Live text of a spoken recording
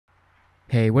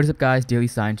Hey, what is up guys, Daily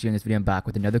Science here. In this video I'm back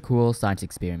with another cool science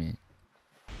experiment.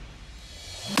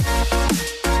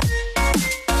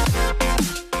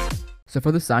 So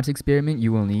for the science experiment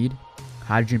you will need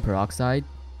hydrogen peroxide,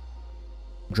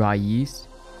 dry yeast,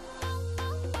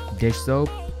 dish soap,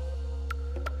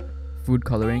 food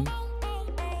coloring,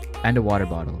 and a water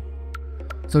bottle.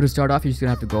 So to start off, you're just gonna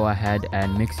have to go ahead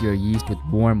and mix your yeast with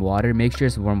warm water. Make sure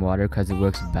it's warm water because it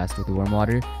works best with warm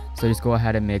water. So just go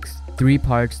ahead and mix 3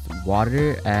 parts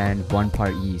water and 1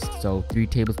 part yeast. So 3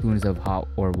 tablespoons of hot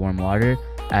or warm water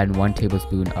and 1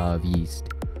 tablespoon of yeast.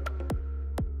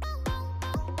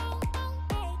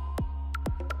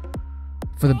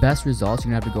 For the best results,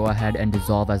 you're gonna have to go ahead and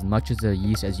dissolve as much of the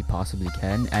yeast as you possibly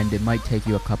can, and it might take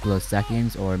you a couple of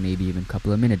seconds or maybe even a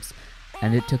couple of minutes,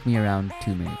 and it took me around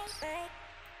 2 minutes.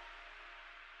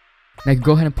 Now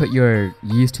go ahead and put your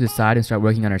yeast to the side and start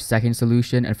working on our second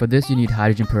solution, and for this you need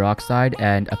hydrogen peroxide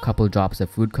and a couple drops of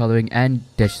food coloring and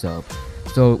dish soap.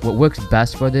 So what works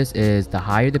best for this is the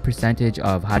higher the percentage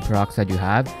of hydrogen peroxide you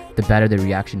have, the better the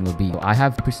reaction will be. I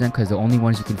have 3% because the only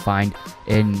ones you can find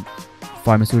in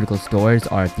pharmaceutical stores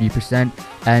are 3%,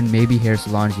 and maybe hair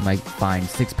salons you might find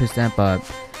 6%, but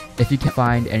if you can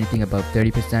find anything above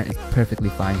 30%, it's perfectly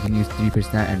fine. You can use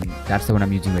 3%, and that's the one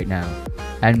I'm using right now.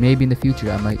 And maybe in the future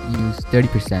I might use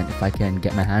 30% if I can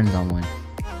get my hands on one.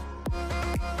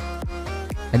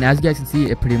 And as you guys can see,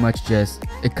 it pretty much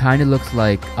it kind of looks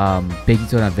like baking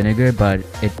soda and vinegar, but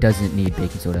it doesn't need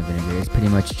baking soda and vinegar. It's pretty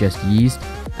much just yeast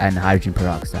and hydrogen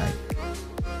peroxide.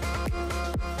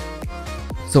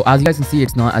 So as you guys can see,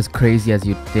 it's not as crazy as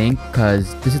you'd think,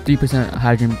 because this is 3%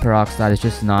 hydrogen peroxide. It's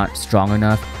just not strong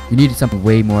enough. You need something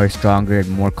way more stronger and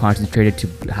more concentrated to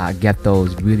get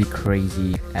those really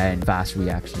crazy and fast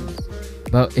reactions.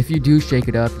 But if you do shake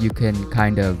it up, you can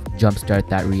kind of jumpstart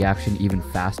that reaction even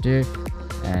faster.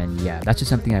 And yeah, that's just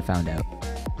something I found out.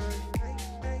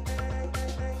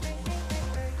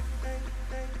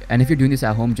 And if you're doing this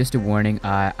at home, just a warning,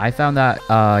 I found that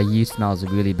yeast smells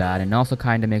really bad and also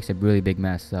kind of makes a really big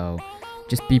mess, so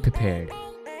just be prepared.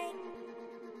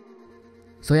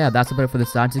 So yeah, that's about it for the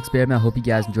science experiment. I hope you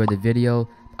guys enjoyed the video.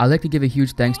 I'd like to give a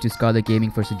huge thanks to Scarlet Gaming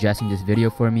for suggesting this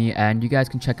video for me, and you guys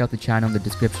can check out the channel in the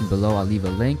description below. I'll leave a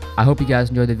link. I hope you guys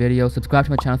enjoyed the video. Subscribe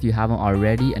to my channel if you haven't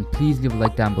already, and please leave a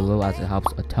like down below as it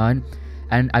helps a ton.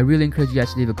 And I really encourage you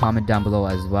guys to leave a comment down below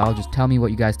as well. Just tell me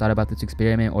what you guys thought about this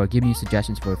experiment, or give me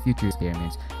suggestions for future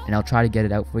experiments, and I'll try to get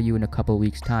it out for you in a couple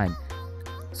weeks time.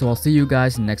 So I'll see you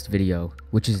guys in the next video,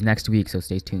 which is next week, so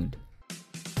stay tuned.